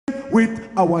with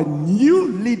our new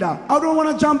leader. I don't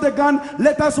want to jump the gun.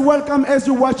 Let us welcome, as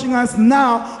you're watching us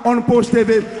now on Push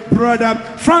TV, Brother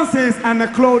Francis and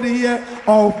Claude here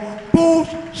of Push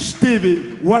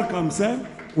TV. Welcome, sir.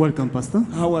 Welcome, Pastor.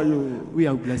 How are you? We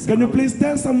are blessed. Can you please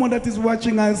tell someone that is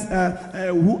watching us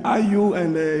who are you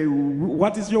and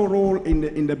what is your role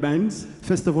in the bands?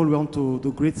 First of all, we want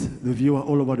to greet the viewer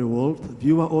all over the world.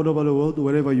 Viewer all over the world,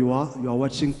 wherever you are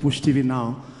watching Push TV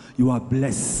now, you are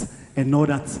blessed. And know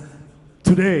that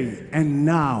today and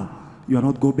now, you are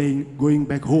not going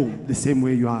back home the same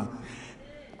way you are.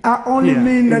 I only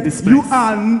mean that you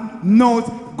are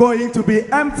not going to be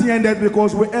empty-handed,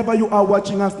 because wherever you are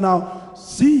watching us now,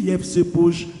 CFC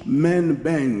Push Men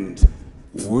Band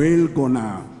will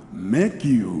gonna make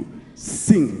you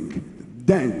sing,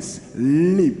 dance,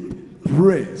 leap,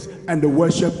 praise, and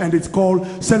worship, and it's called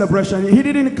Celebration. He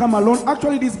didn't come alone.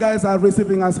 Actually, these guys are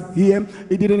receiving us here.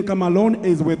 He didn't come alone.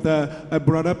 He's with a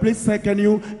brother. Please, sir, can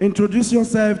you introduce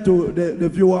yourself to the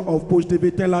viewer of Push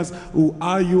TV? Tell us who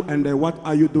are you and what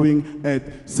are you doing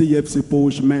at CFC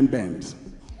Push Men Band?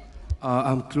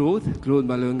 I'm Claude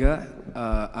Malunga.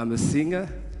 I'm a singer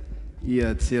here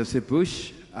at CFC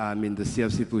Push. I'm in the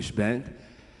CFC Push band.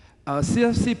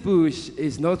 CFC Push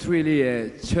is not really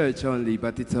a church only,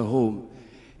 but it's a home.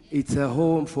 It's a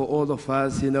home for all of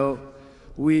us, you know.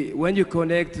 When you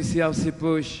connect to CFC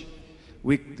Push,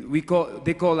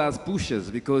 they call us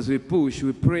pushers, because we push,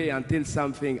 we pray until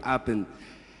something happens.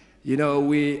 You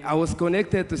know, I was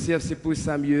connected to CFC Push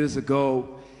some years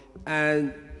ago,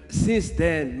 and since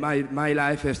then, my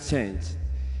life has changed.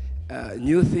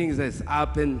 New things has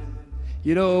happened.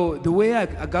 You know, the way I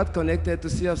got connected to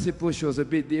CFC Push was a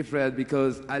bit different,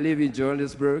 because I live in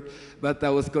Johannesburg, but I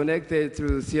was connected to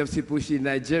CFC Push in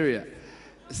Nigeria.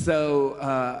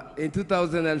 So in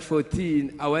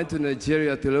 2014, I went to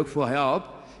Nigeria to look for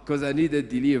help, because I needed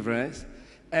deliverance.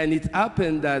 And it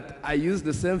happened that I used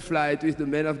the same flight with the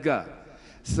man of God.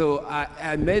 So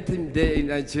I met him there in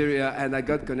Nigeria, and I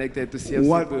got connected to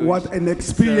CFC Push. What an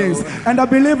experience. So, and I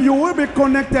believe you will be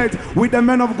connected with the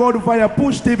man of God via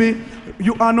Push TV.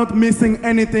 You are not missing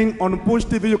anything. On Push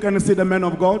TV, you can see the man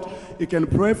of God. He can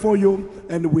pray for you,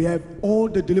 and we have all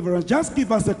the deliverance. Just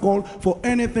give us a call for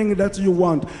anything that you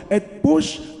want. At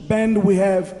Push Band, we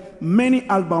have many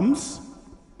albums.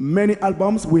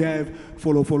 We have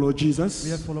Follow Jesus.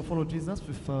 We have Follow Jesus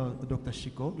with Dr.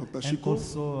 Shiko. And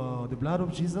also The Blood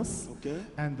of Jesus. Okay.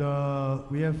 And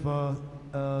we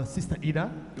have Sister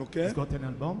Ida. Okay. She's got an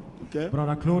album. Okay.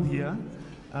 Brother Claude here.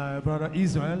 Brother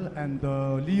Israel and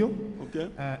Leo.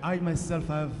 Okay. I myself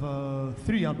have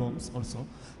 3 albums also.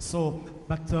 So,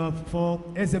 but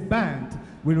as a band,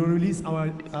 we will release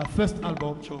our first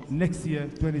album next year,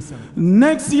 2017.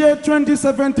 Next year,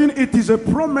 2017, it is a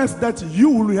promise that you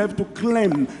will have to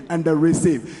claim and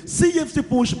receive. CFC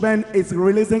Push Band is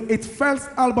releasing its first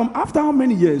album after how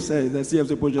many years? The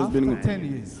CFC Push has been after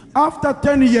 10 years. After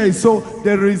 10 years, so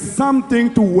there is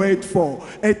something to wait for.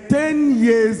 A 10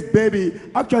 years baby,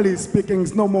 actually speaking,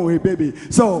 it's no more a baby.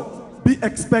 So be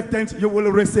expectant, you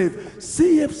will receive.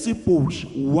 CFC Push,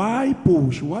 why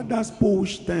Push? What does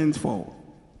Push stand for?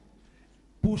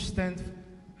 Push stands,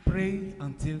 pray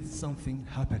until something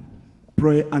happens.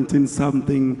 Pray until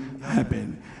something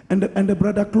happens. And the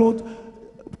brother Claude,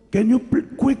 can you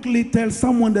quickly tell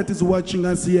someone that is watching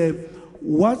us here,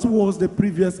 what was the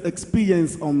previous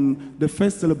experience on the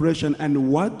first celebration,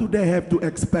 and what do they have to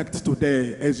expect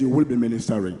today as you will be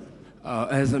ministering?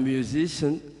 As a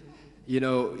musician, you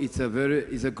know, it's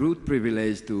a good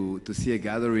privilege to see a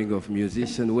gathering of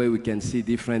musicians where we can see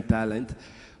different talent.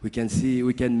 We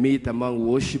can meet among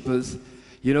worshipers.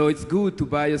 You know, it's good to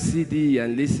buy a CD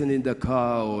and listen in the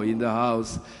car or in the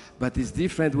house, but it's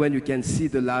different when you can see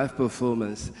the live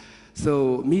performance.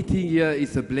 So meeting here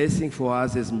is a blessing for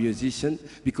us as musicians,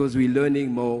 because we're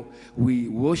learning more, we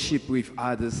worship with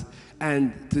others,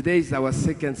 and today is our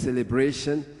second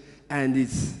celebration, and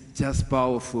it's just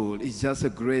powerful. It's just a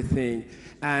great thing,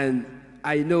 and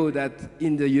I know that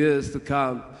in the years to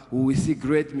come, we will see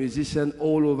great musicians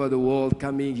all over the world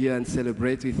coming here and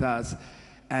celebrate with us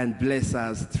and bless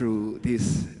us through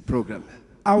this program.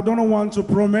 I don't want to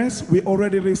promise. We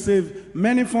already received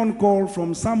many phone calls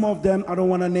from some of them. I don't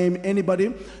want to name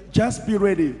anybody. Just be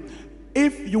ready.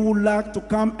 If you would like to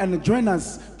come and join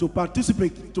us to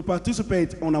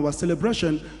participate on our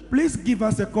celebration, please give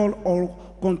us a call or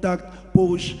contact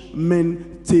Push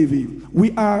Men TV.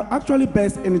 We are actually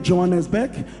based in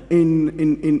Johannesburg, in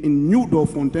New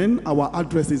Doornfontein. Our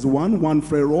address is 1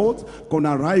 Frey Road,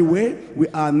 Corner Highway. We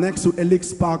are next to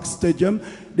Elix Park Stadium,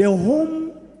 the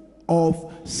home of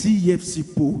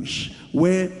CFC Push,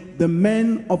 where the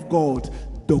man of God,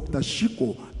 Dr.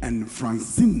 Shiko, and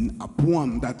Francine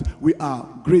Apuam that we are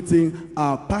greeting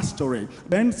our pastorate.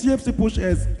 Then CFC Push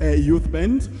has a youth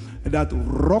band that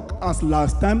rocked us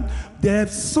last time. They have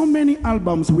so many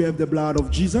albums. We have The Blood of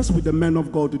Jesus with the man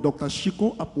of God, Dr.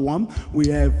 Shiko Apuam. We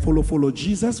have Follow Follow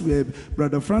Jesus. We have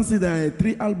Brother Francis. There are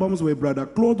 3 albums. We have Brother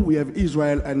Claude. We have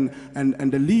Israel and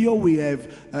the Leo. We have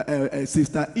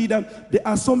Sister Ida. There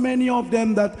are so many of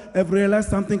them that have realized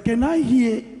something. Can I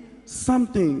hear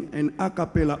something in a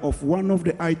cappella of one of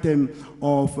the items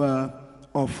of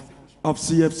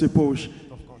CFC Push?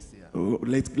 Of course, yeah.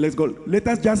 Let's go. Let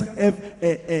us just have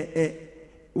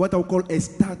what I'll call a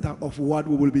starter of what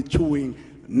we will be chewing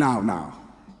now.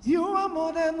 You are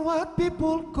more than what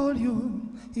people call you.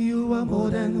 You are more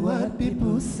than what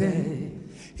people say.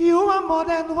 You are more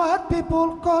than what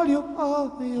people call you.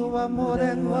 Oh, you are more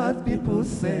than what people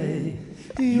say.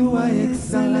 You are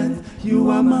excellent. You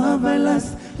are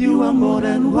marvelous. You are more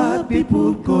than what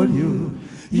people call you.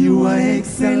 You are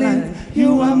excellent.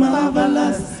 You are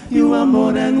marvelous. You are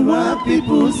more than what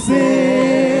people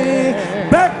say.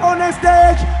 Back on the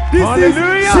stage, this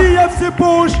Hallelujah. is CFC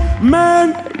Push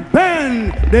Man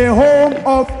Band, the home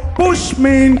of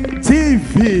Pushmin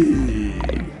TV.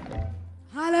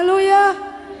 Hallelujah.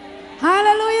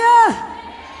 Hallelujah.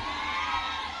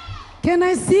 Can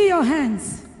I see your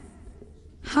hands?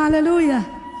 Hallelujah.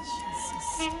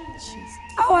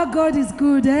 Our God is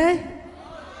good, eh?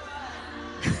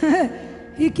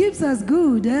 He keeps us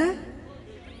good, eh?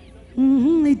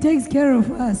 He takes care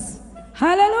of us.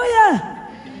 Hallelujah.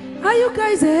 Are you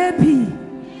guys happy?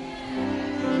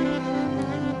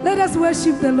 Let us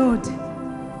worship the Lord.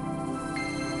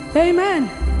 Amen.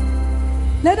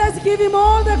 Let us give him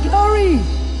all the glory.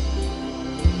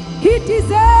 He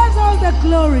deserves all the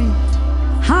glory.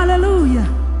 Hallelujah.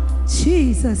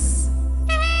 Jesus,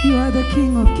 you are the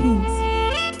King of Kings.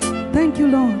 Thank you,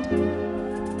 Lord.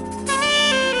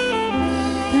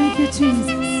 Thank you,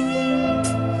 Jesus.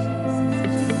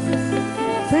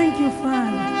 Thank you,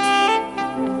 Father.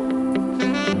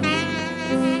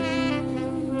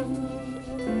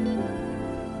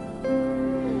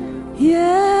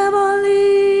 Yeah,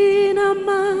 Molina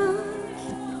man.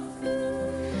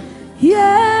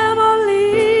 Yeah,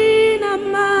 Molina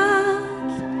man.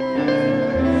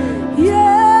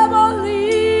 Yeah,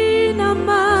 Molina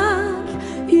man.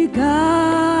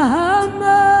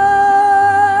 Igama.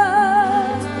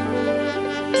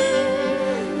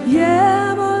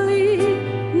 Yeah,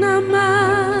 Molina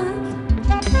man.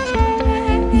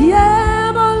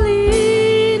 Yeah,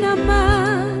 Molina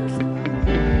man.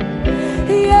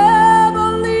 Yeah,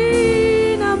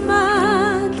 Molina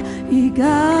man.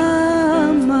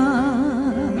 Igama.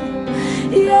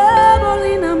 Yeah,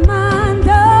 Molina man.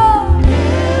 Yeah,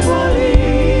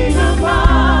 Molina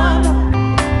man.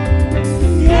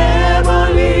 Yeah,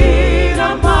 Molina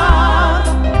man.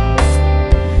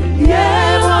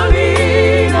 Yeah,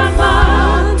 Molina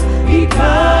man.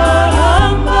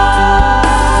 Ikaramba.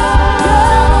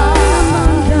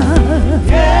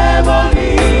 Yeah,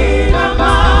 Molina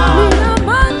man.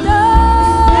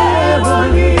 Yeah,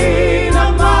 Molina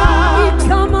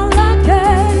man.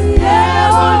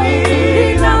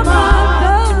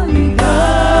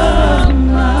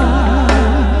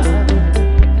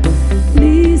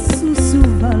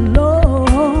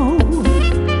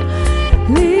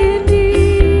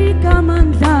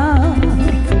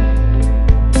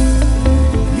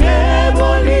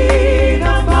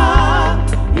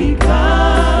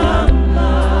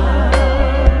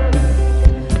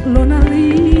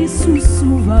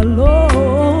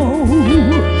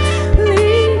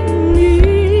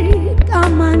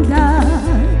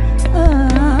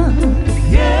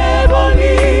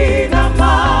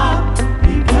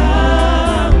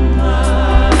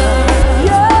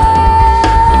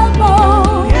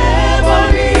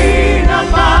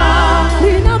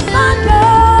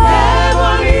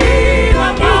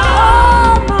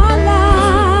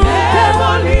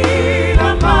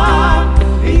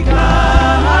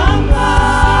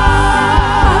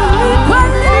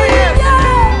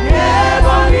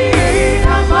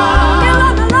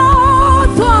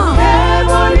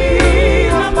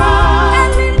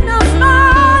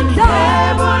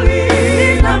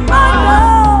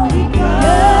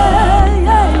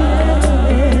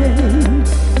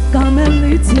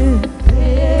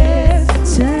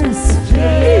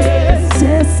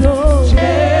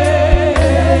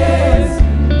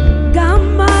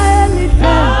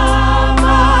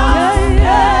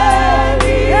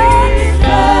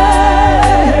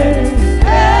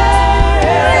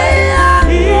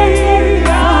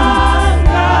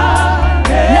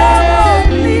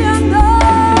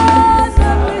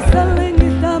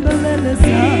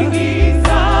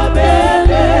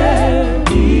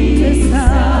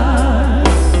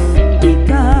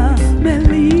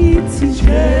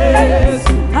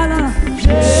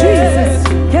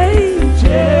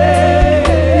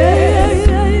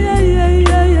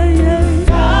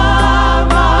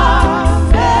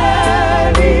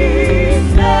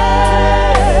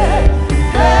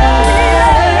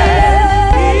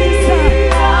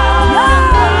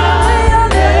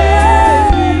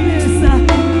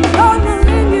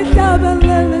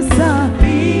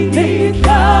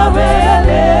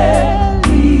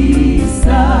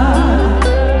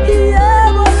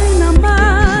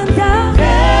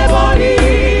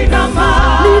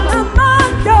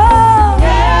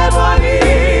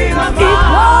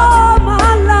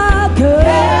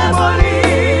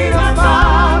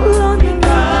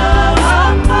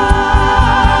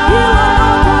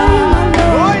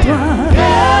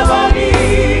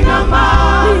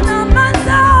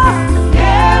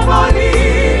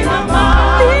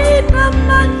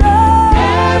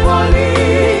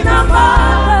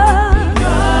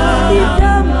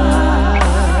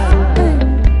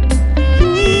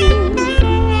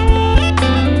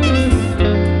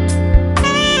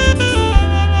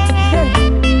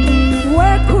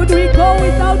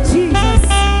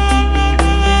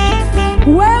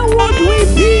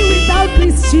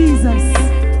 Jesus.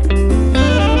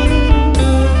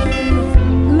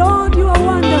 Lord, you are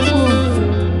wonderful.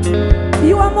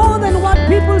 You are more than what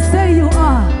people say you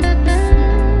are.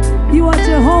 You are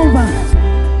Jehovah.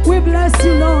 We bless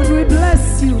you, Lord. We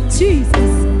bless you,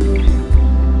 Jesus.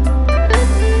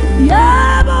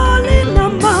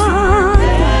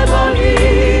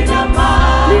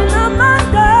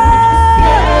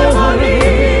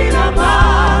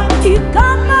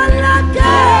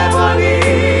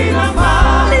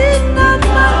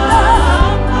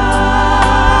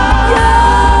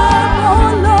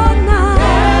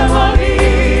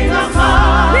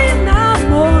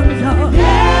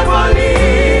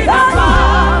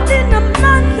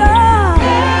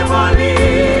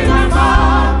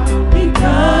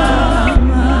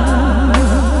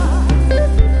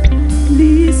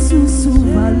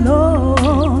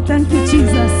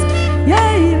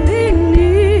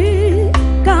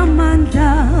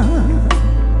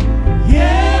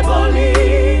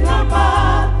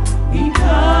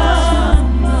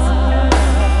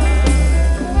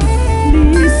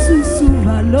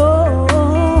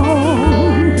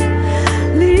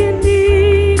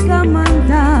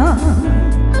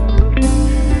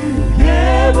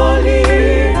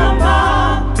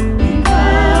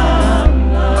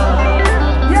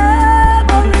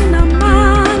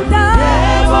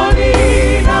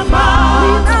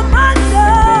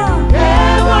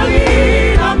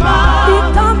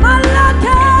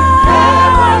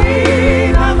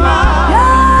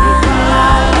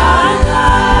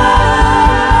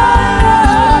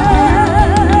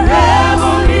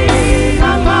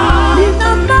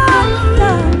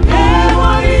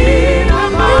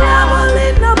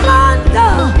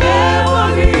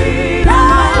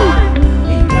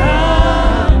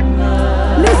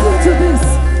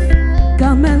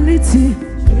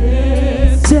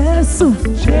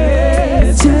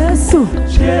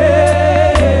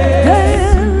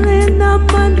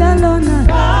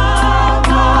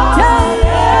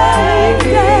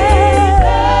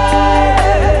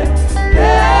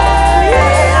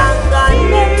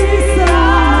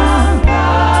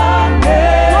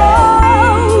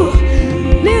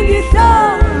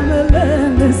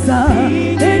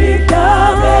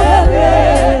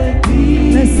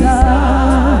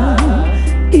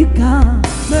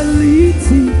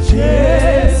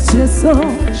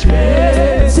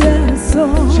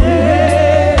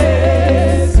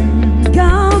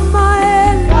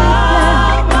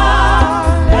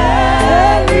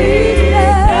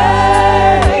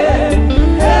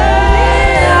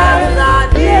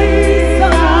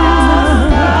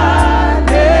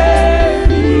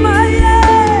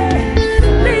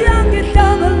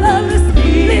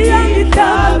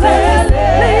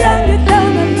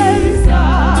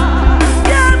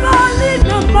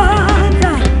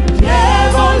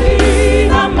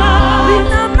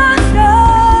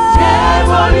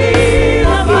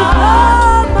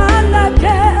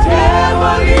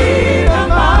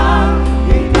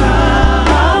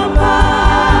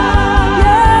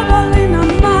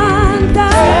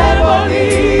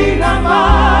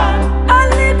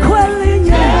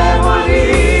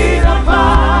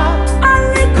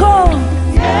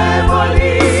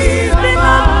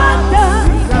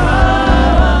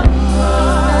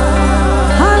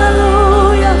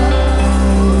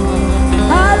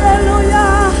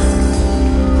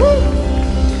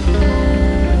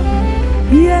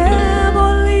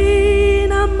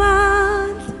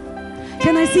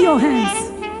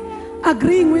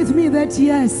 Agreeing with me that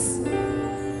yes,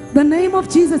 the name of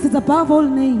Jesus is above all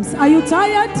names. Are you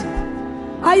tired?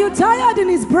 Are you tired in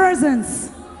his presence?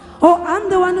 Oh, I'm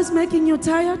the one who's making you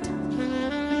tired?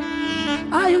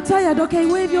 Are you tired? Okay,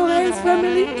 wave your hands,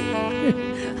 family.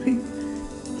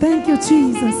 Thank you,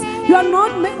 Jesus. You are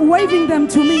not waving them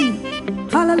to me.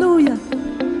 Hallelujah.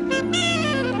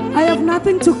 I have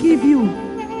nothing to give you.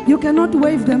 You cannot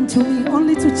wave them to me,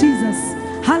 only to Jesus.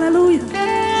 Hallelujah.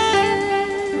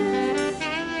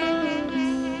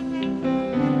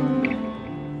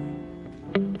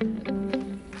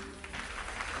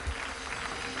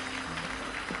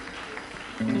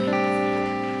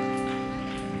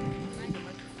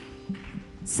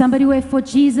 Somebody wave for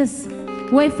Jesus.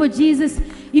 Wave for Jesus.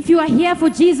 If you are here for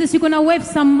Jesus, you're going to wave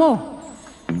some more.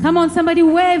 Come on, somebody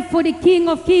wave for the King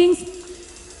of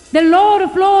Kings, the Lord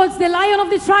of Lords, the Lion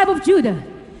of the tribe of Judah,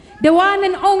 the one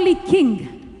and only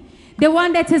King, the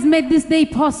one that has made this day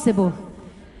possible.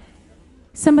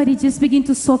 Somebody just begin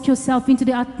to soak yourself into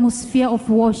the atmosphere of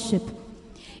worship.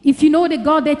 If you know the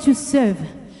God that you serve,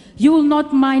 you will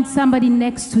not mind somebody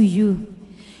next to you.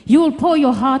 You will pour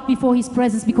your heart before his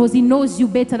presence because he knows you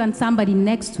better than somebody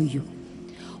next to you.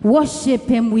 Worship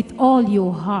him with all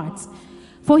your heart.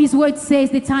 For For his word says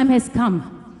the time has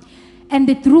come, and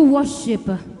the true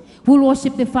worshiper will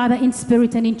worship the Father in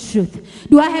spirit and in truth.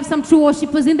 Do I have some true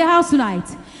worshipers in the house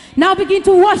tonight? Now begin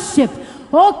to worship,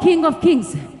 O King of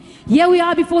Kings. Here we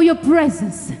are before your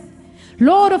presence.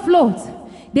 Lord of Lords,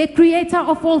 the creator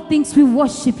of all things, we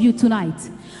worship you tonight.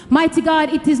 Mighty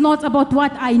God, it is not about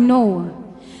what I know.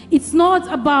 It's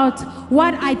not about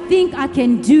what I think I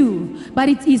can do, but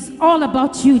it is all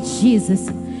about you, Jesus.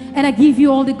 And I give you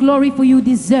all the glory, for you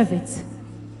deserve it.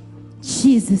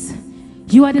 Jesus,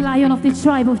 you are the Lion of the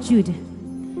tribe of Judah.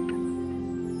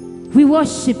 We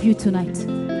worship you tonight.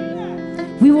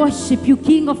 We worship you,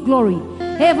 King of glory,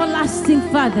 everlasting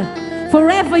Father.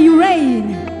 Forever you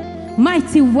reign,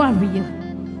 mighty warrior,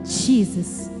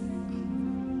 Jesus.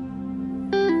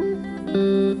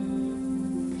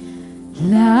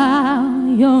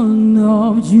 Lion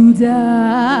of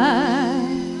Judah,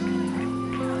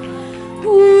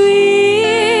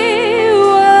 we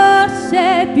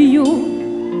worship you.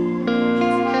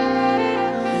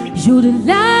 You're the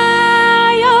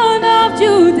Lion of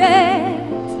Judah,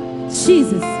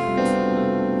 Jesus.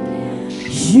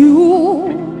 You,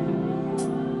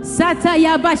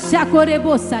 Sataya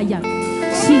Bashakorebosaya,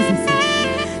 Jesus.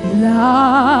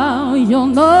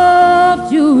 Lion of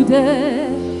Judah.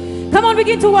 Come on,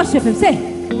 begin to worship him. Say.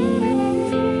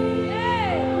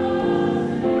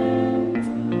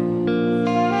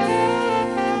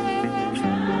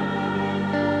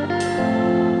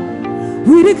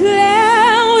 We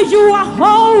declare you are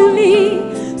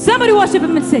holy. Somebody worship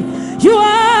him and say, you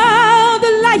are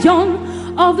the Lion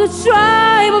of the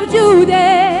tribe of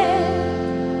Judah.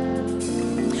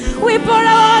 We pour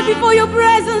out before your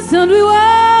presence and we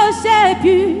worship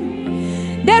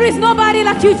you. There is nobody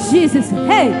like you, Jesus.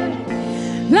 Hey.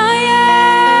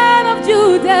 Lion of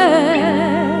Judah,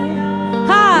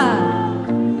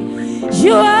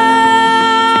 you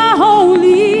are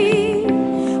holy.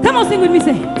 Come on, sing with me,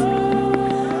 say,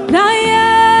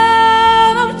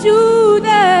 Lion of Judah.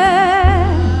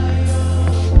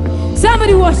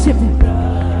 Somebody worship him.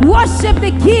 Worship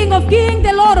the King of Kings,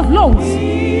 the Lord of Lords.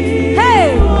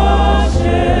 Hey,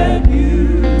 worship you.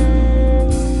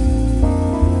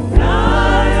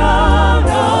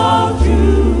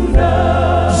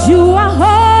 You are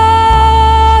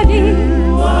holy.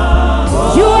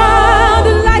 You are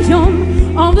the Lion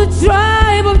of the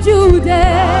tribe of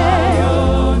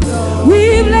Judah.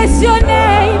 We bless your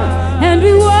name and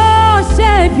we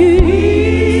worship you,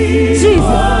 Jesus.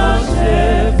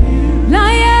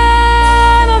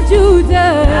 Lion of Judah.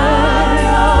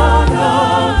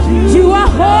 You are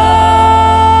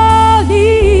holy.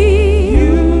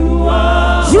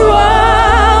 You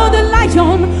are the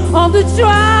Lion of the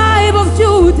tribe of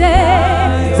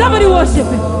Judah. Somebody worship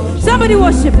him. Somebody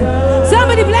worship him.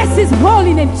 Somebody bless his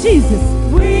holy name, Jesus.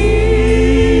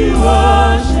 We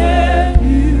worship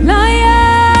you,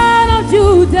 Lion of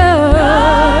Judah.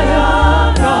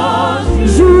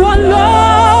 You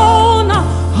alone are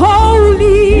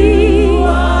holy.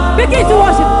 Begin to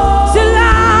worship. The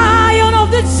Lion of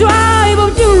the tribe of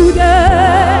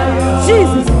Judah,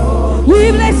 Jesus.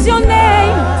 We bless your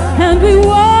name and we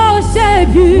worship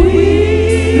you.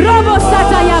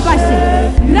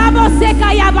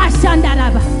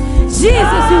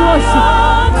 Jesus, you worship.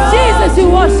 Jesus, you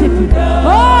worship you.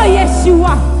 Oh, yes, you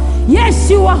are. Yes,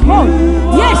 you are holy.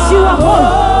 Yes, you are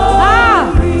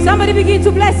holy. Somebody begin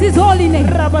to bless his holy name.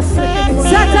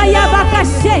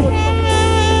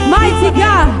 Mighty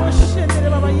God,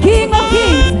 King of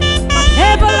Kings,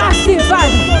 everlasting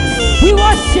Father. We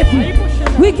worship you.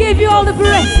 We give you all the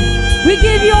praise. We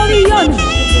give you all the honor.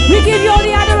 We give you all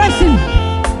the adoration.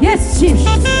 Yes, Jesus.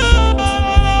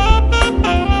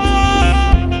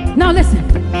 Now listen.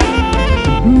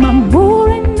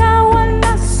 Mamure na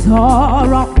wana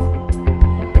sorrow.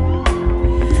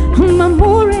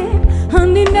 Mamure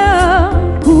hanina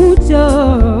kuja.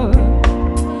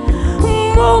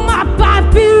 Muma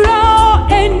papiro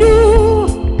enu.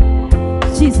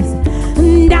 Jesus.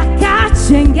 Ndaka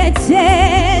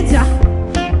chengeteja.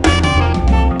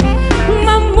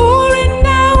 Mamure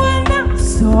na wana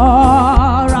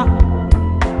sorrow.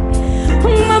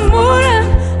 Mamure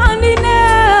hanina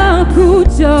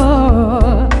kuja.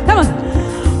 Come on.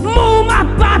 Muma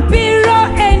papiro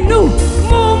enu.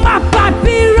 Muma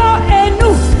papiro enu.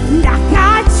 Ndaka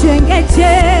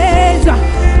chengeteja.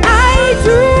 I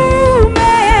do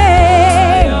me.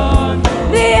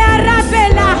 The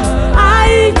Arabella.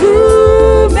 I do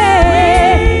me.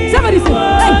 Somebody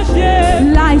say.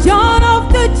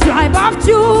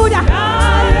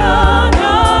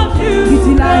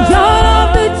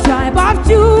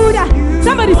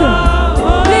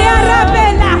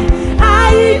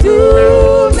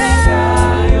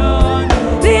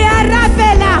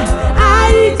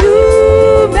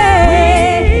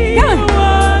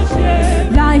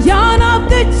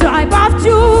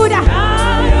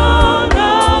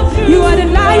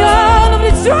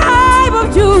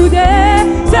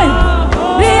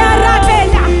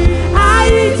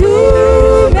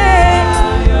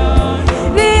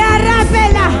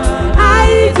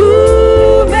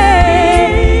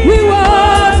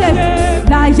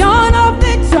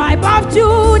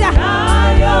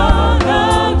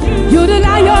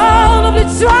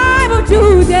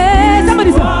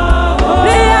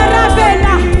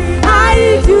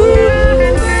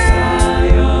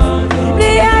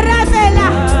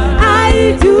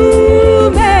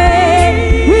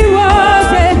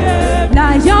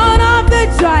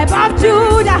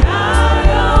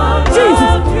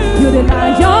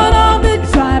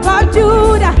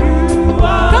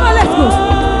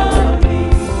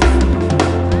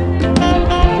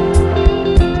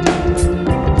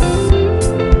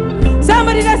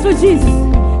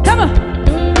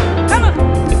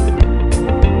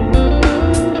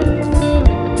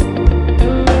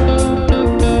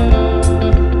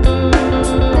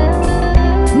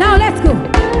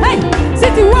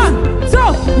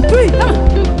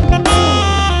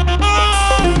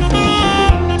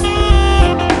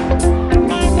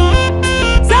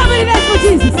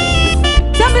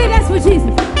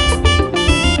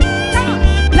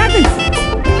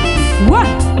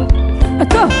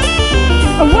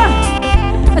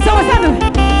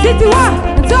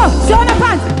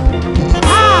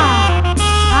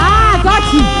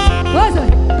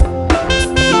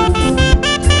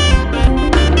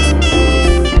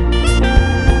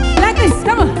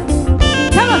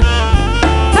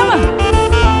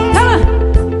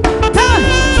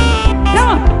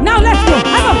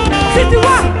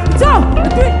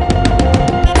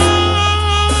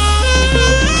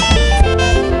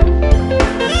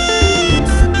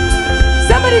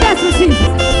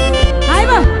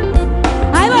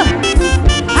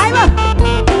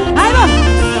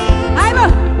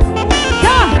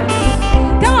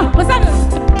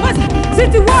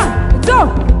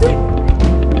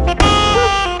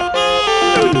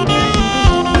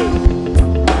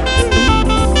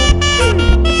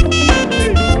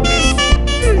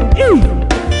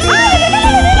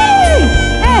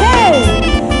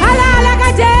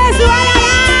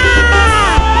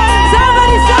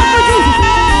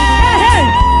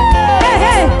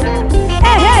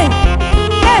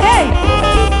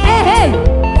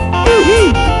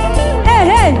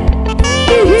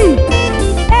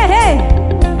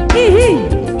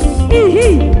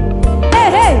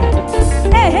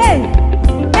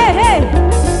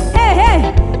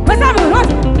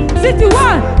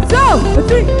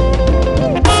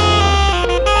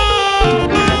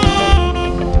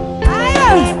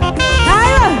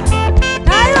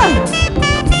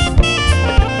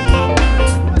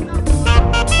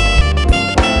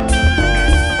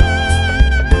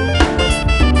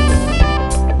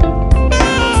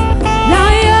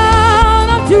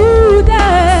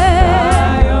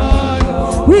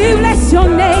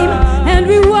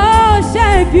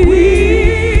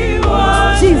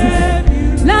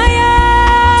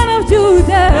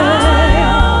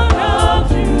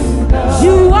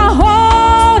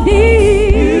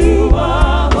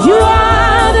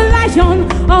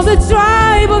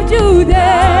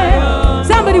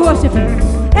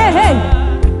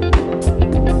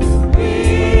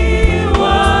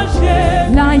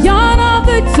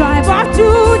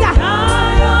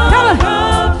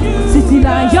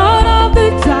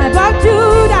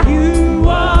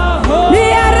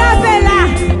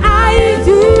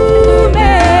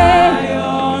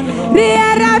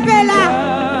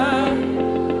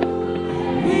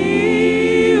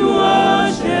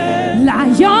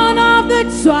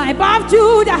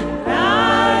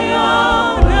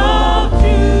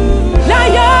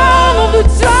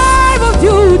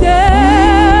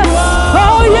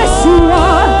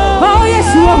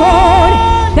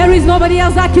 Nobody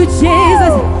else like you,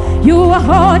 Jesus. You are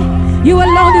holy. You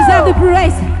alone deserve the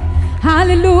praise.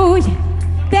 Hallelujah.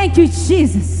 Thank you,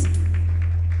 Jesus.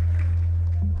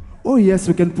 Oh, yes,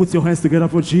 we can put your hands together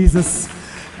for Jesus,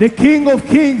 the King of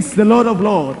Kings, the Lord of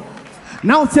Lords.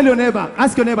 Now tell your neighbor,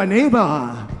 ask your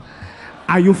neighbor,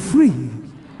 are you free?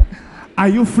 Are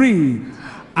you free?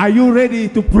 Are you ready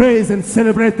to praise and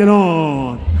celebrate the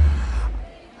Lord?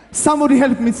 Somebody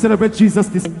help me celebrate Jesus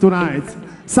tonight.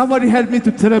 Somebody help me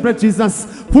to celebrate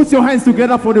Jesus. Put your hands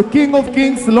together for the King of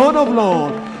Kings, Lord of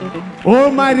Lords,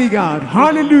 Almighty God.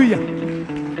 Hallelujah.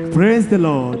 Praise the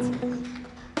Lord.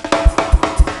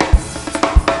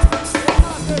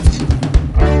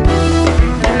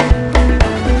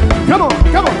 Come on,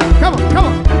 come on, come on, come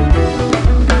on.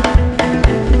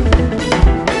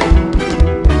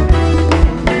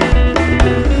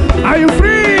 Are you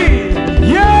free?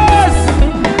 Yes.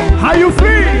 Are you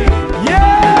free?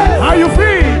 Yes. Are you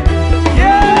free?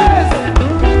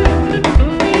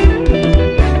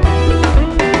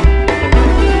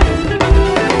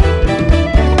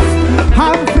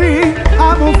 I'm free.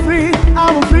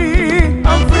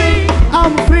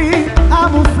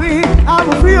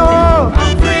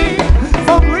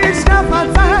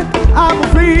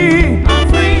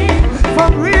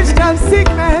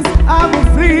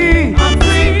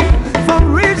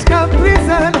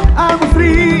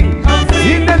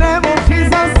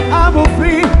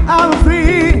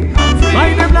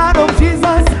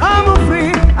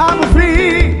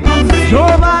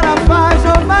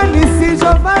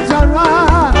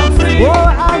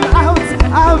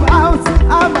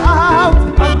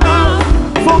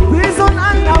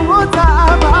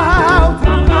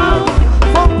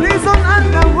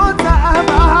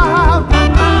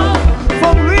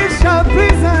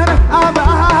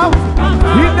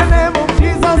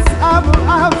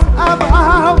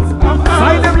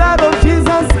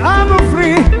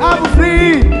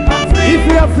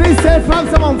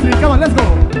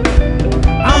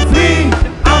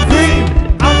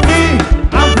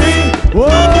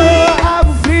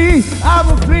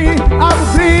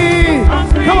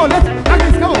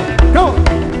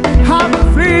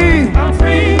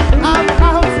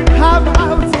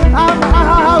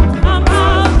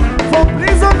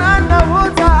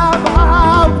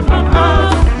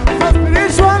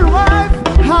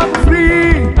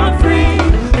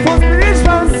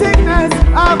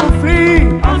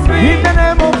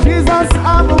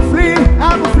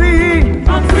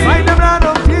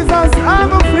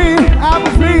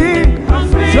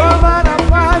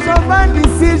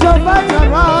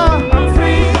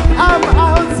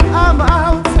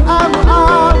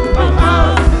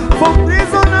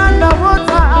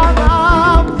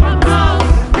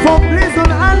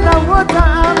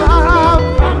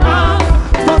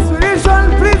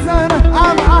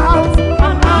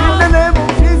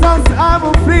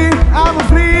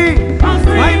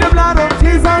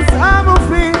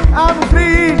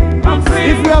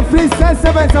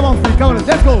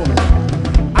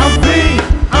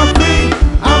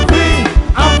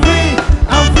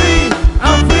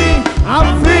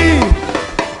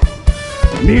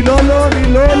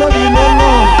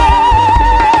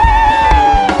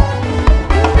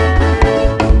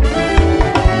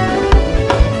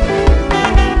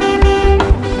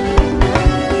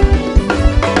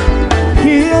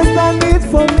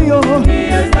 for me, oh. He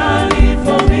has done it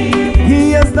for me.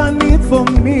 He has done it for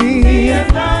me. He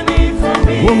has done it for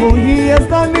me. Oh, He has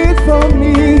done it for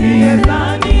me. He has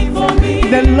done it for me.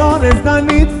 The Lord has done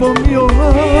it for me, He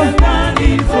has oh. done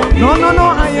it for me. No, no, no,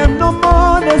 I am no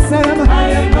more the same. I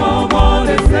am no more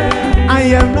the same. I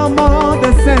am no more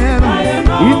the same. I am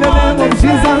no In the name more of the same.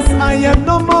 Jesus, I am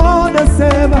no more the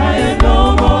same. I am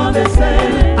no more the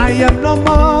same. I am no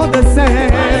more the I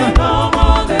same. am no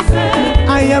more the same.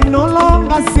 I am no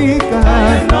longer sick.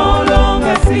 I am no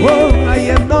longer sick. Oh, I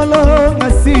am no longer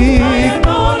I sick. am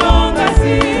no longer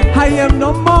sick. I am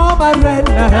no more barren.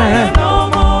 I am no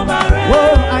more barren.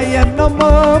 Oh, I am no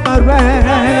more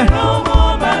barren. No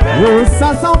more barren. Oh, ça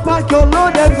sent pas que l'on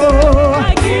est go.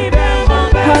 I give them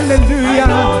my best. Hallelujah. I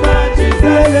know that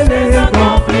Jesus is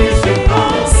accomplishing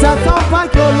all. Ça sent pas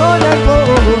que l'on est go.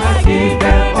 I give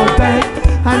them my best.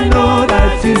 I know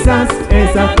that Jesus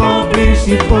is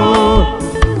accomplishing all.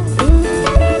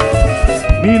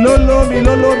 Milolo,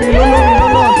 milolo, milolo,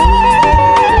 milolo.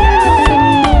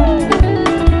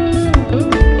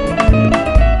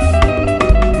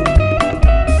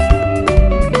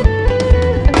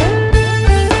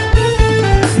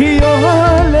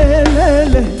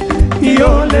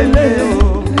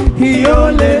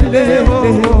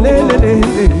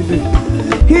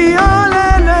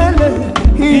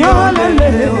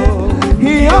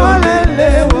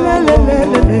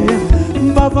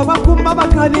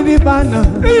 Bakadini bana,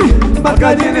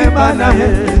 bakadini bana,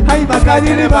 hai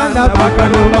bakadini bana,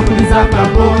 bakalo bakuliza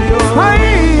kaboyo.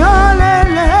 Hai ole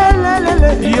le le le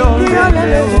le, ole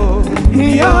le,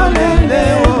 ole le.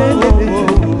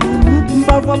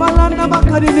 Baba balana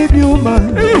bakadini biuma,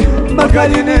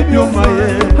 bakadini biuma,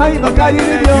 hai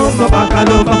bakadini biuma,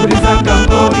 bakalo bakuliza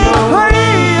kaboyo.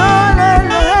 Hai ole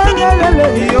le le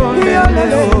le, ole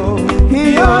le.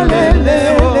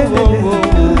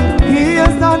 He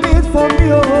has done it for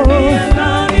me, oh. He has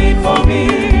done it for me.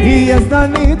 He has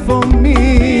done it for me.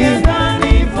 He has done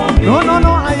it for me. No, no,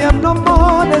 no, I am no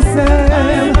more the same.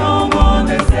 I am no more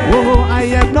the same. Oh, I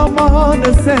am no more the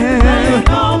I same. am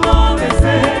no more the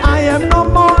same. I am no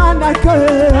more under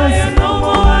curse. I am no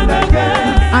more under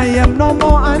curse. I am no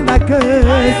more under I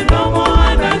curse. am no more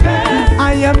under curse.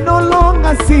 I am no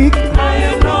longer sick. I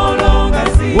am no longer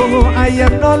sick. Oh, I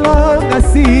am no longer I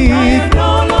sick. am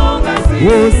no longer sick.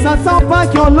 Oh, Satan,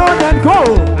 pack your load and go.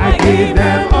 I give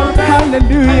them all back.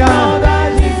 Hallelujah. I know that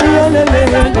Jesus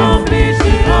is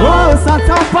accomplishing all. Oh,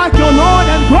 Satan, pack your load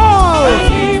and I go.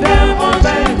 give them all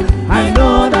back. I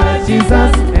know that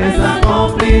Jesus is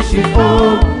accomplishing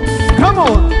all. Come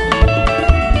on.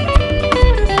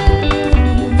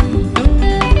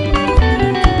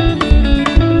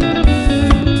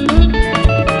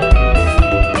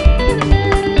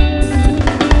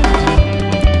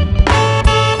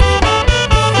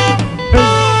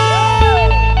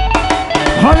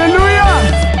 Hallelujah.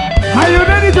 Are you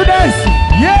ready to dance?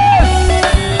 Yes.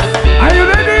 Are you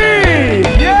ready?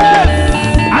 Yes.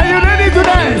 Are you ready to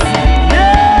dance?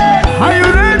 Yes. Are you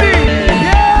ready?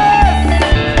 Yes.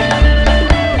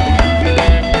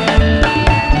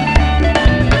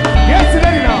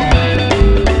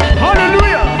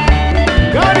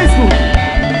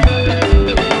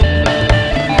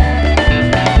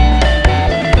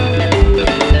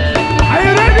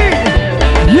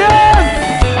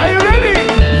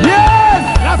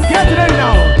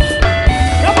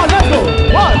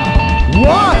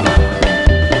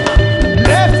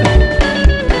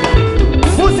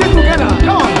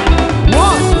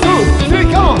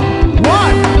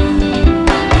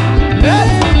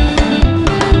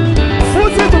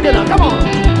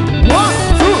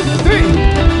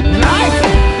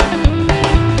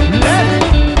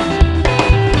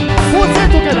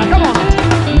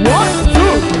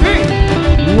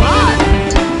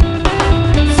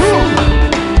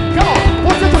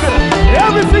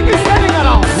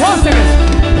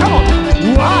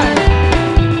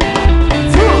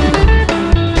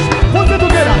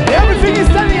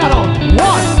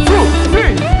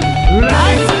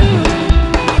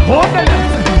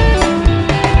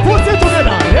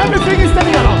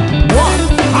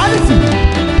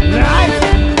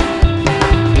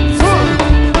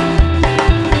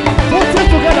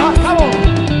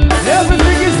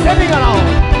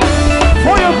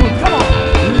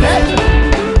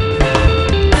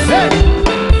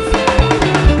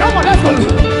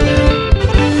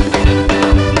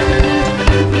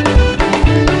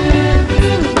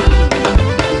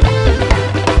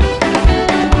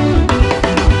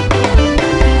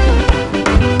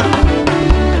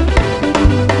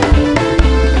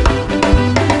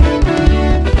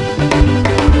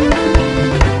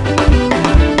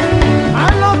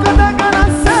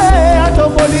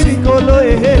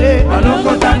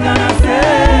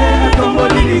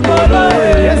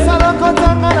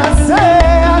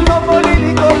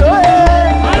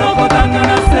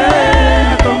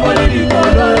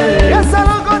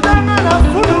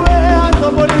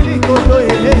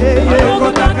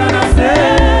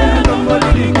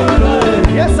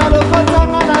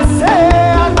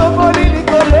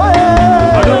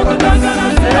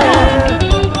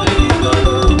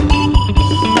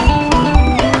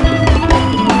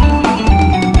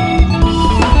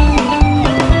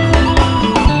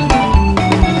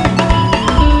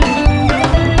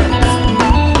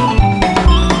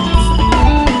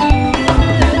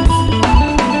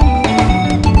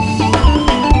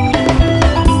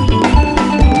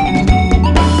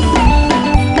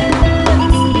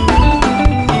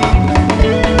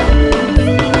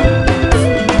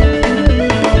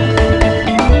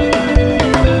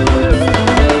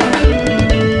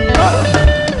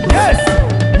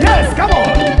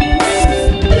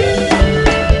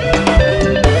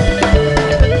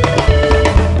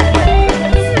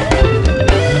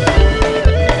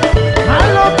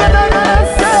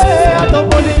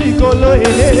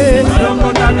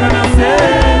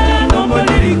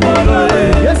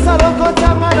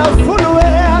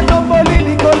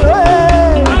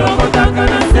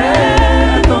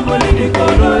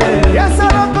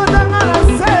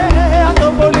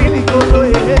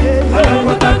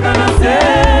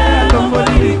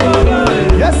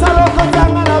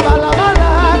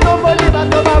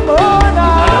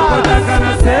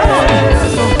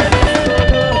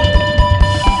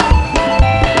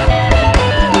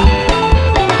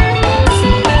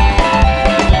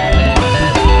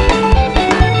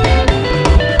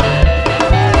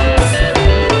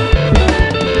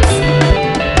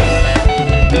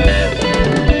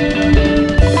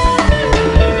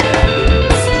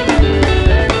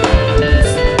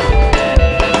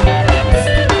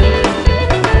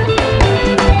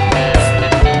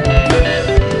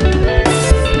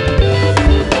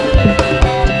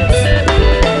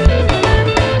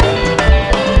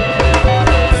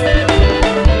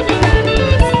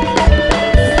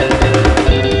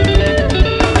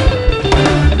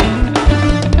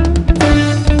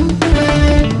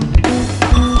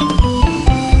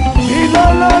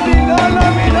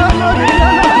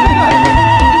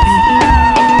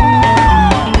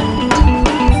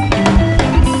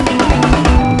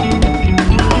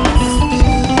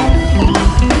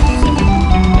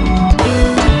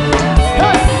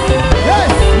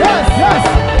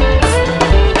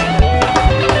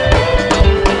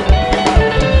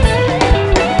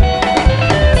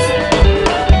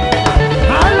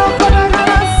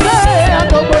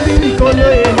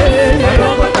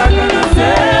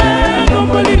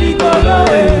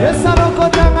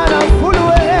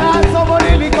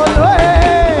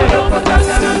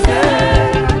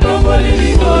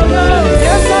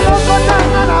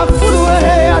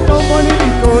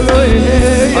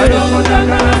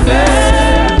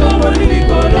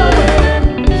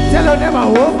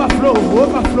 overflow,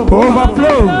 overflow,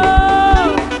 Overflow.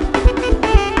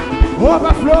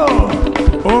 overflow.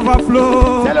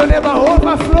 Overflow. Tell your neighbor,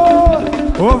 overflow.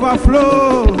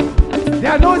 Overflow.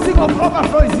 The anointing of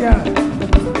overflow is here.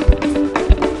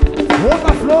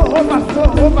 Overflow, overflow,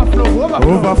 overflow, overflow.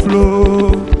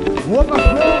 Overflow.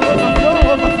 Overflow, overflow,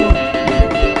 overflow.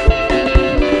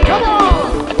 Come on.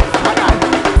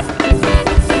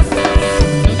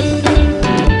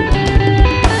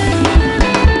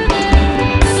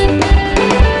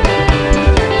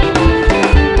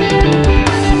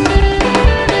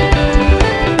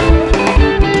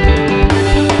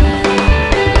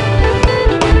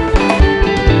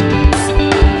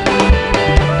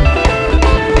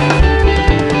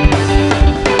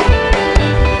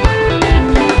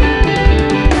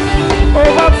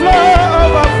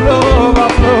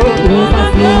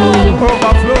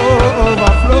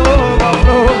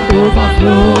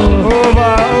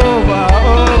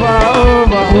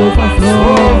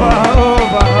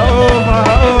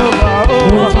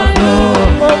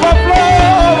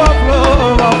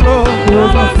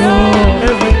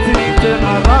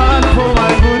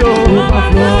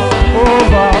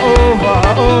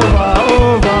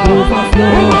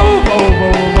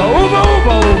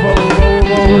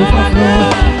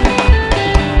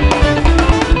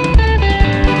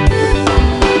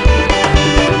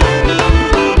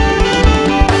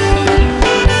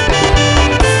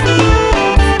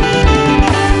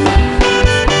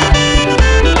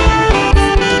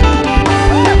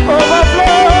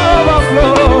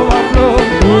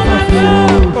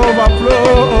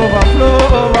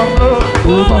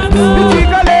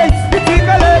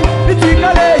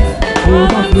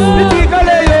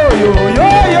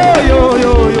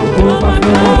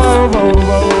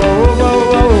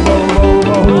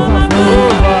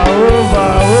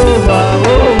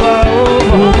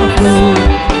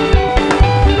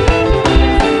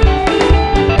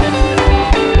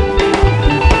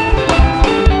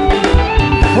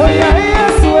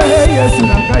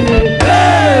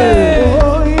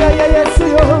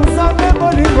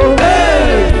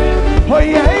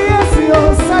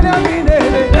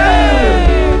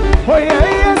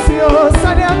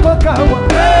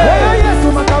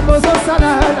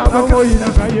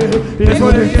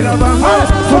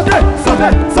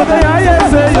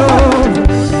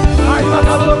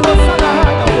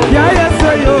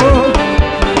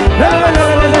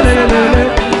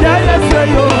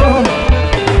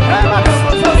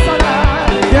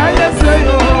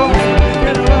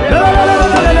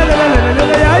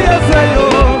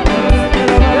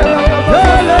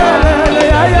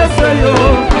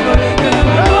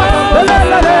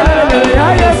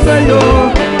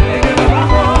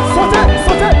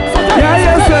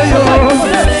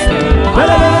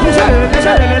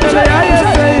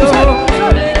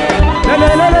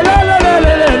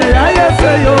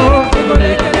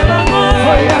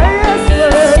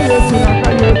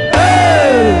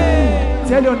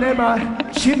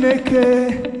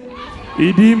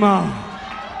 Idima.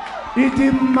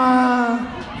 Idima.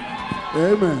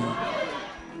 Amen.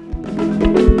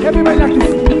 Everybody like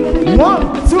this.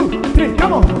 1, 2, 3.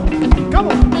 Come on. Come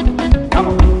on. Come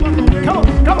on. Come on. Come on.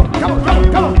 Come on. Come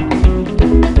on. Come on.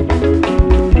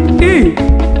 E.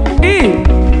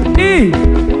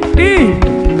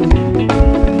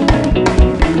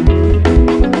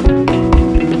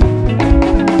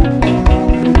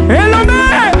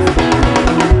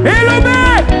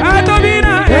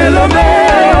 Elomeo,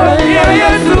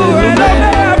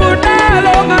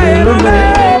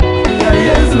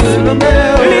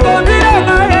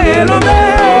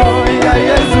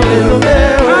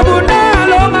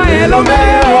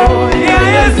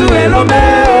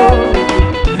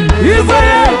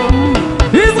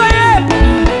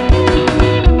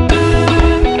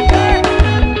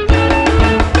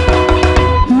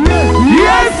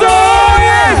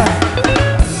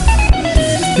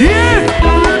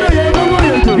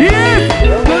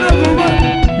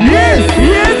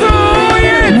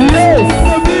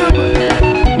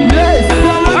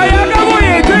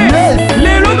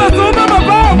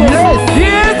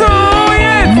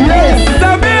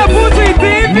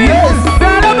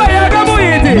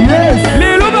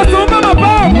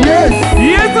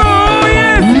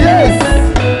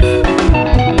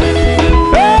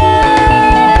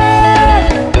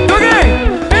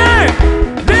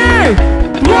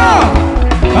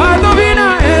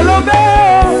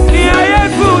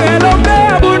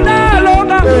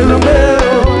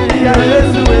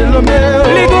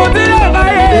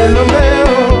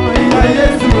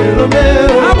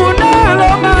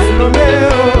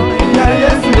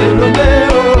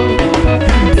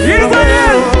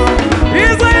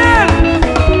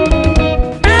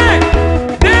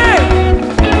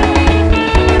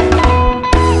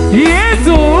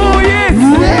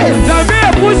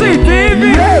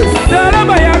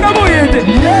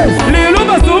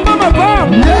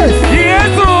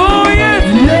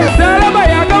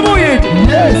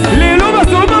 Lelo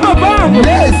basoma mapambo.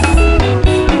 Yes.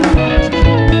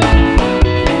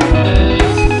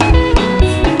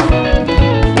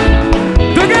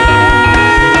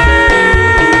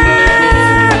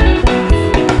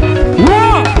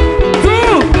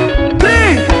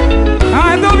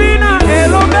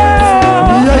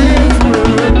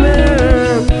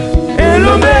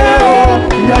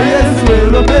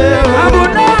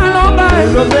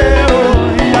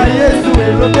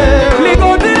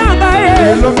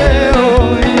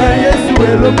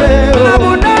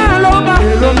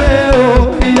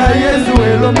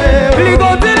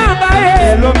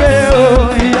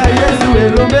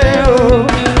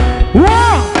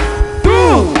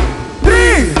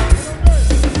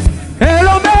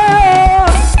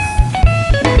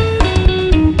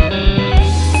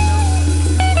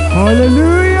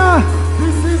 Hallelujah.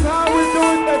 This is how we do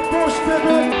it at Push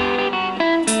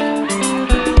TV.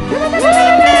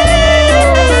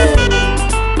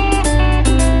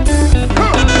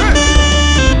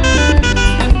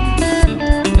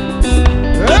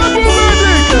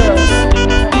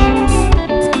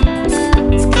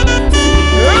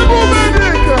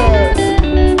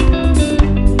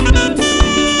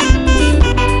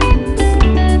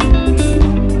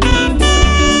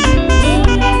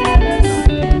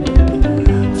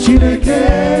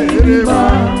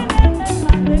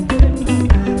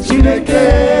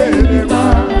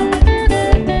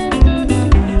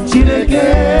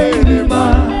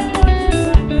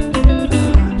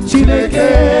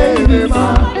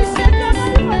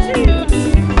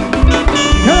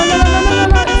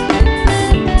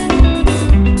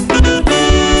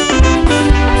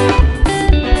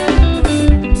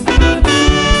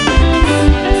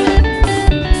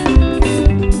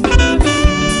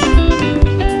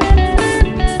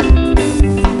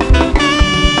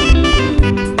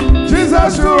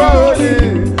 Jesus, you are holy,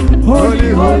 holy,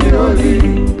 holy, holy.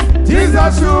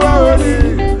 Jesus, you are holy,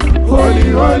 holy,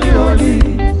 holy, holy.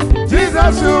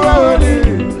 Jesus, you are holy,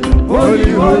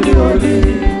 holy, holy,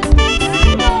 holy.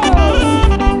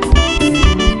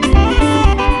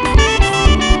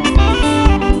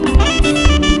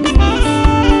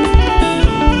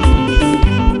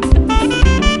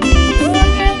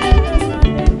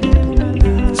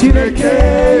 Chineke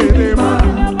Rema,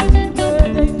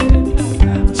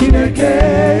 Chineke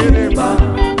Rema,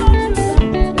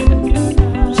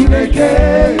 Chineke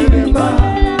Rema,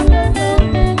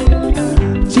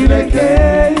 Chineke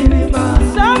Rema.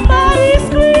 Somebody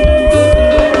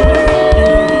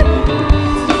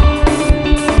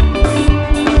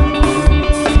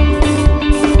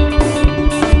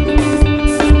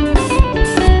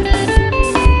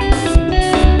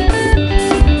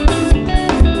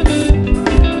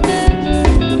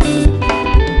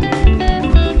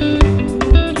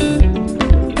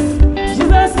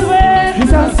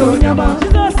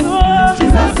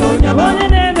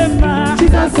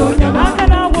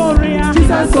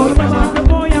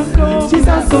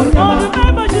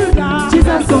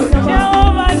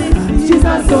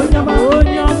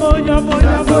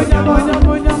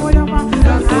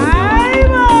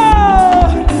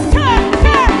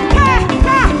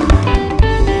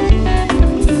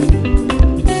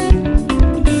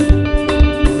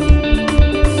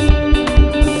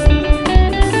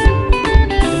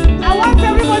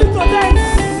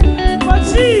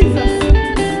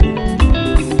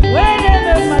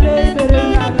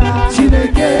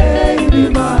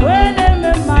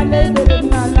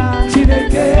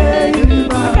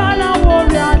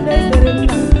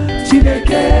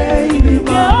Chineke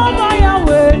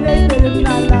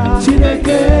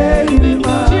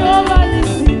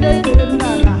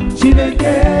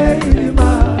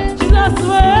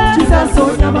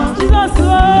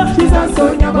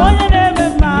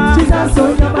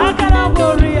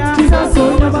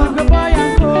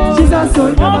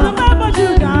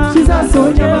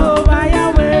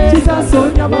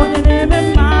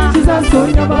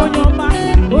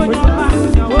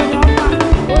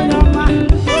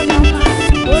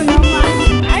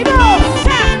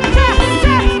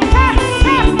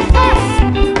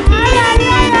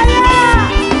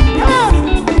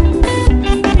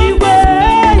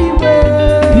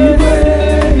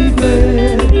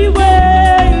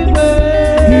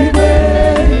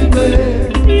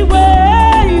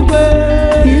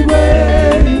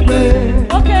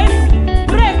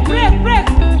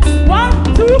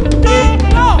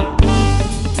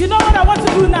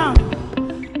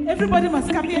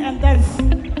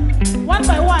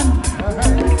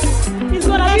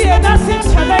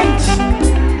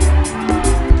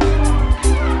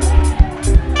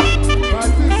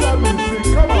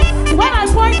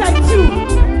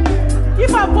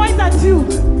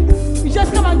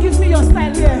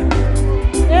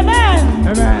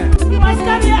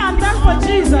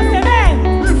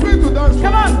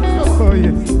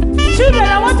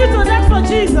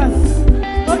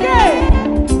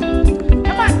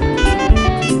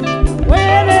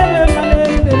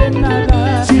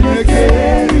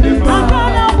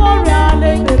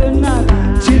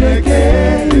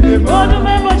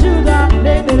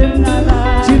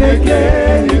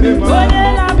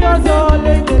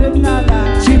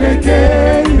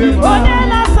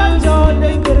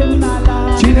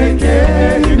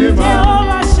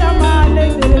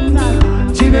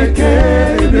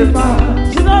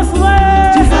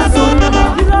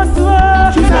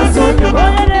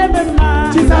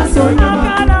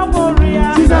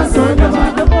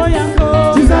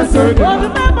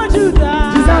remember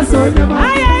Judah. Jesus, oh, remember.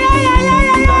 Ay, ay, ay, ay, ay,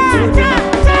 ay, ay.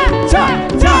 Cha,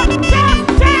 cha, cha, cha,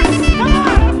 cha. Come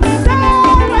on.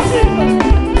 Down, my Jesus.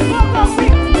 Come on,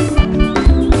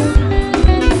 quick.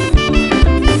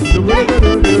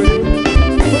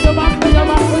 Put your back, put your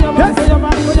back, put your back, put your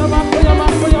back, put your back, put your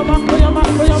back, put your back, put your back,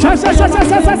 put your back. Sha, sha, sha, sha,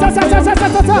 sha, sha, sha, sha, sha,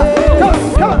 sha, sha.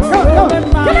 Go.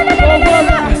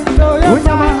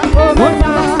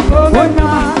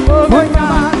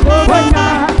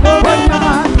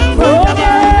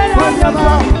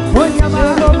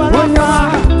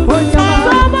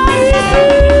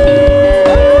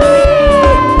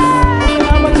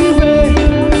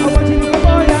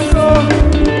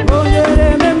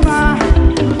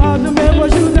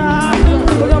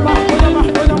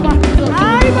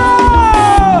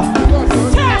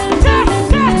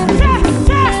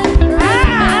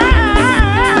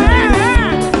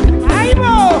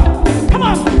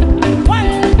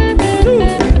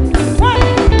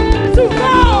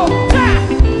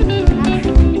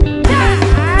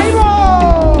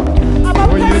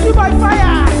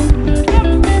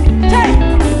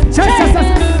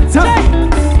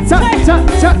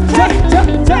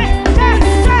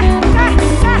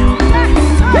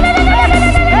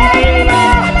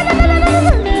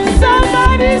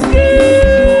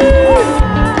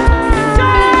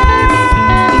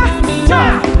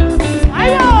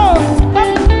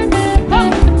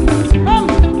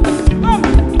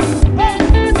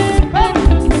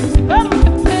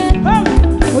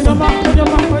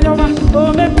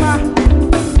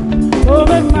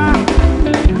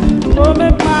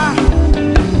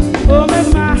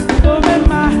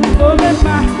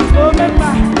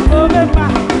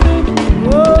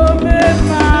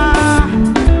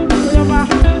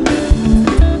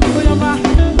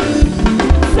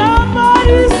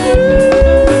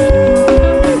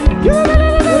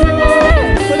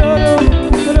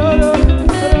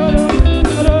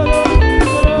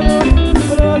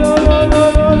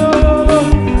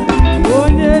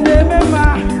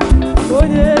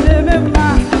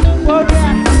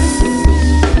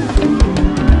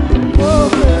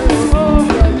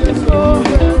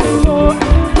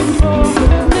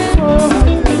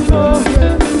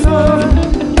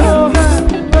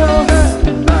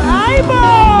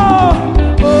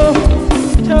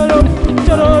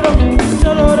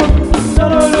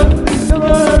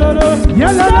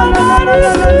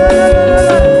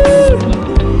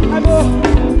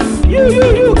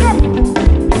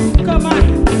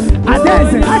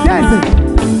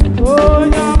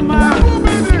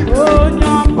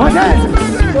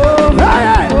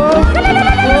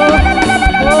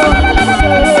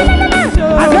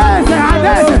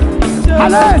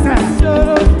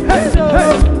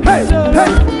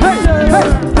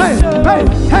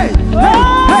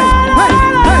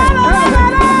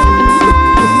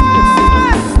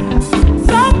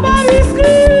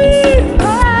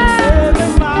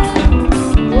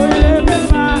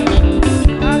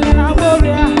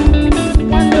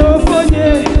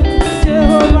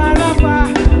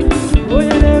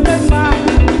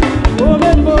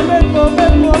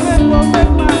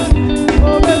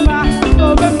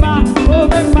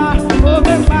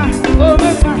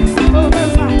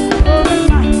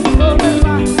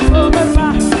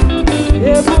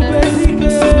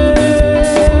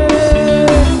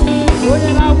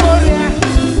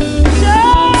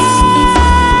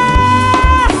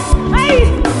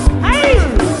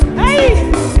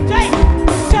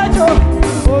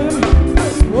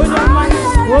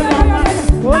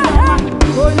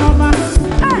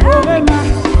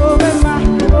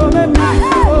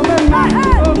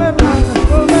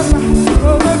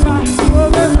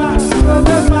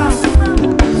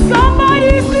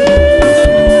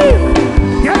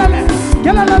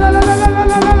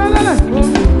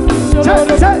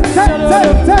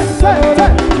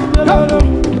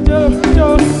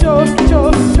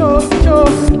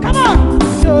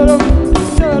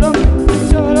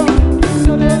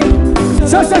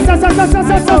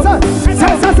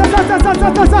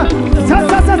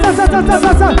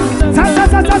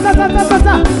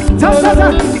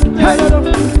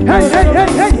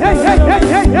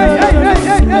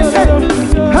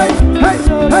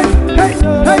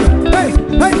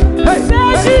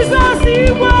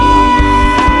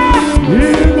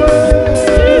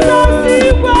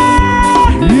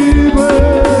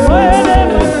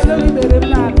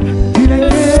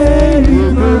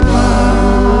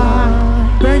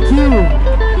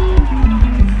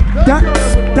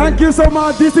 Thank you so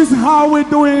much. This is how we're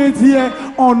doing it here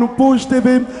on Push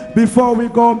TV. Before we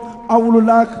go, I would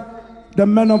like the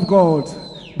man of God,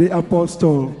 the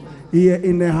apostle, here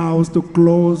in the house to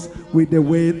close with the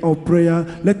word of prayer.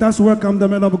 Let us welcome the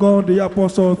man of God, the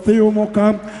Apostle Theo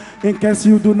Moka. In case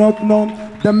you do not know,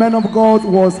 the man of God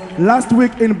was last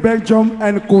week in Belgium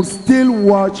and could still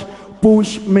watch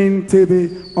Push Main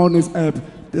TV on his app.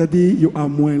 Daddy, you are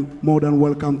more than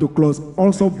welcome to close.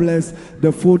 Also bless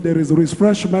the food. There is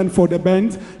refreshment for the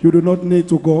band. You do not need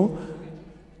to go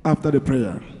after the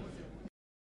prayer.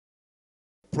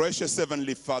 Precious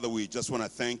Heavenly Father, we just want to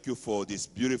thank you for this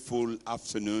beautiful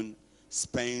afternoon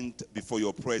spent before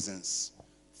your presence.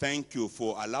 Thank you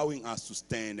for allowing us to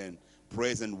stand and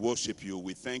praise and worship you.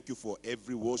 We thank you for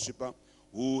every worshiper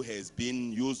who has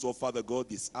been used, oh Father God,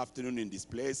 this afternoon in this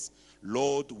place.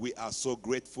 Lord, we are so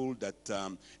grateful that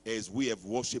as we have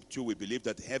worshipped you, we believe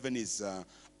that heaven is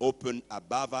open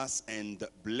above us and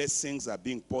blessings are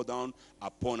being poured down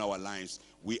upon our lives.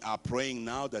 We are praying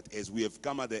now that as we have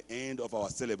come at the end of our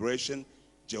celebration,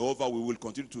 Jehovah, we will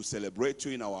continue to celebrate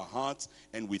you in our hearts,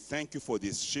 and we thank you for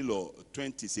this Shiloh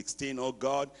 2016, oh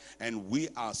God, and we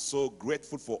are so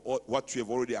grateful for what you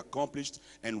have already accomplished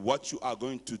and what you are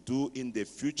going to do in the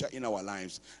future in our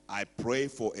lives. I pray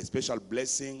for a special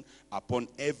blessing upon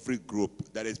every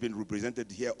group that has been represented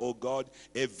here, oh God,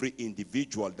 every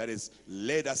individual that has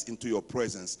led us into your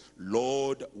presence.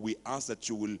 Lord, we ask that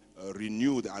you will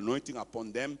renew the anointing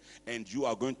upon them, and you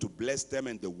are going to bless them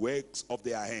and the works of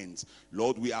their hands.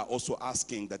 Lord, we are also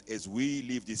asking that as we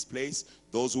leave this place,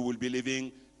 those who will be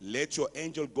leaving, let your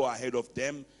angel go ahead of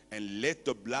them, and let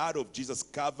the blood of Jesus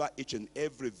cover each and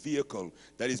every vehicle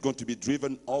that is going to be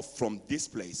driven off from this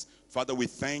place. Father, we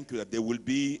thank you that there will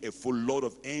be a full load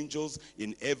of angels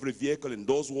in every vehicle, and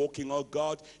those walking, oh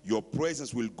God, your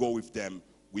presence will go with them.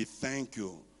 We thank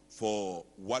you for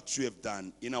what you have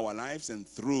done in our lives and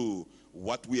through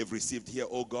what we have received here,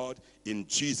 oh God. In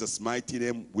Jesus' mighty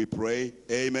name we pray.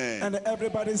 Amen. And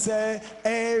everybody say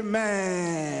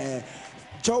amen.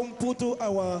 John Putu,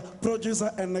 our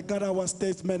producer, and God, our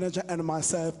stage manager, and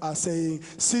myself are saying,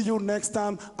 see you next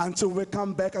time until we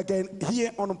come back again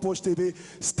here on Push TV.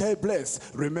 Stay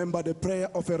blessed. Remember, the prayer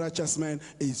of a righteous man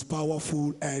is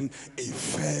powerful and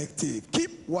effective.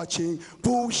 Keep watching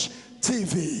Push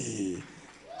TV.